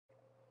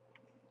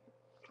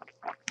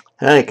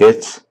Hi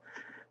kids,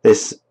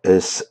 this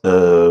is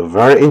a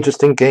very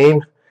interesting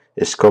game.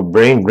 It's called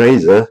Brain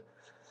Raiser,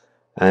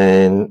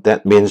 and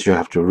that means you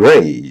have to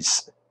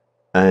race.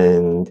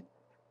 And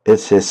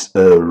it is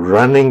a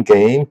running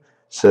game,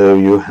 so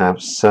you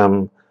have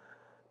some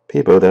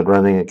people that are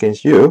running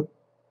against you.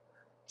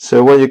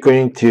 So what you're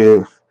going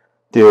to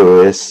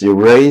do is you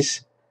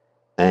race,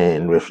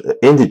 and with the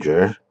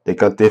integer, they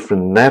got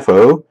different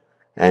level,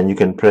 and you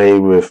can play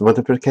with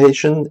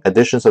multiplication,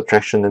 addition,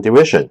 subtraction, and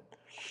division.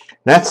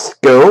 Let's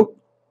go.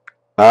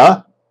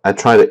 I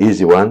tried the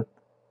easy one.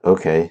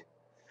 Okay.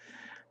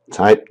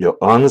 Type your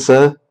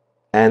answer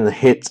and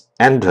hit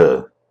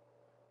enter.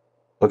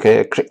 Okay,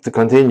 I click to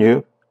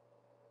continue.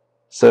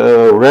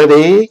 So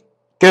ready,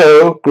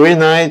 go, green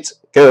light,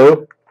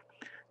 go.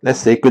 Let's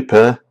see, good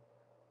pair.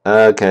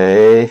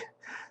 Okay.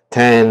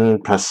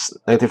 10 plus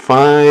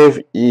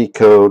 95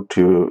 equal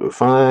to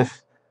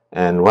 5.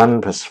 And 1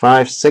 plus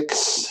 5,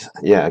 6.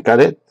 Yeah, I got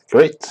it.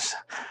 Great.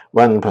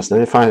 1 plus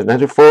 95,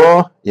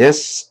 94.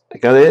 Yes, I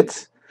got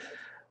it.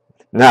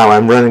 Now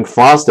I'm running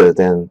faster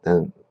than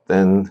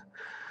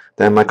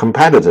my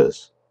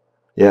competitors.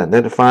 Yeah,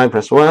 95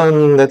 plus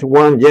 1,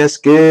 91, yes,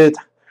 good.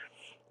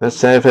 That's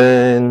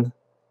 7.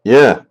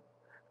 Yeah.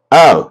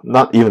 Oh,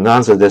 not even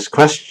answer this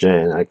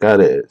question. I got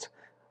it.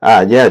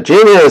 Yeah,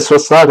 genius for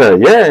starter.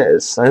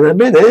 Yes, I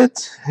admit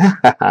it.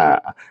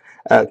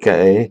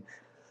 Okay.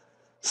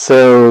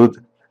 So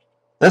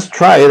let's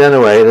try it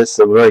anyway. It's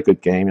a very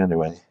good game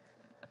anyway.